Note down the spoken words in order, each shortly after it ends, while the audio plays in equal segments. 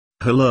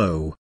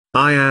Hello,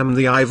 I am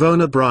the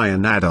Ivona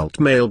Brian adult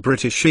male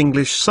British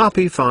English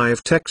SAPI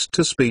 5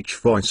 text-to-speech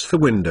voice for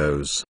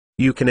Windows.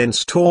 You can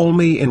install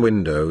me in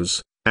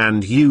Windows,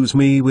 and use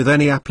me with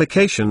any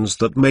applications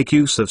that make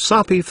use of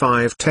SAPI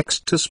 5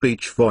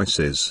 text-to-speech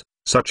voices,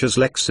 such as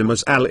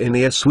Lexima's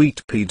Alinea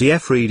Suite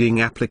PDF reading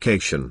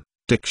application,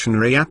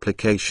 dictionary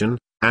application,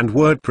 and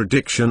word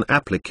prediction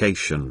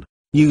application.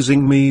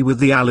 Using me with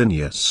the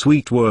Alinea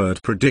Suite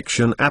word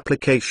prediction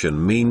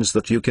application means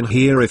that you can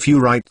hear if you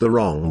write the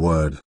wrong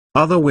word.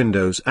 Other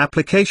Windows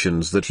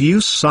applications that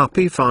use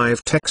SAPI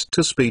 5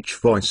 text-to-speech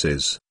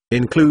voices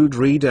include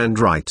Read and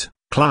Write,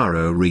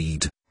 Claro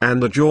Read,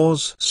 and the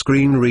JAWS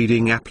screen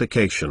reading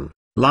application.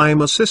 Lime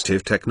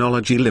Assistive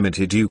Technology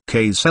Ltd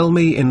UK sell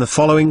me in the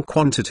following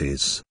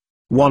quantities: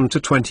 1 to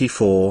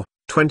 24,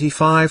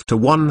 25 to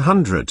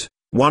 100,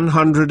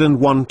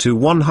 101 to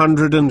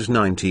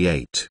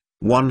 198.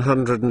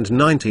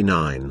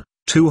 199,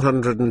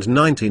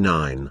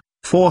 299,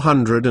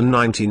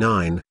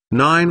 499,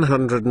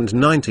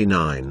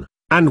 999,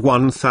 and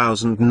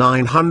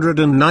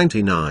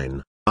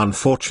 1999.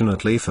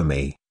 Unfortunately for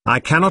me, I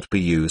cannot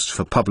be used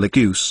for public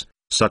use,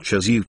 such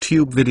as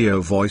YouTube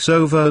video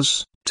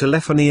voiceovers,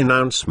 telephony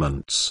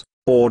announcements,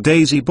 or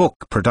Daisy book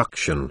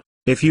production.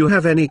 If you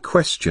have any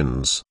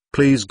questions,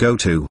 please go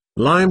to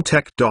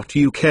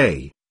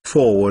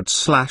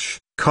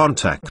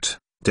limetech.uk/contact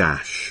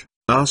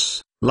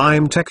us.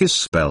 Limetech is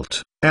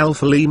spelt L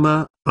for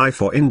Lima, I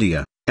for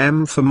India,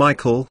 M for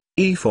Michael,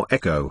 E for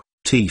Echo,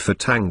 T for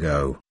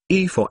Tango,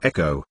 E for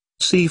Echo,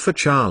 C for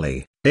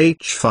Charlie,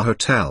 H for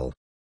Hotel.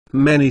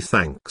 Many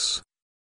thanks.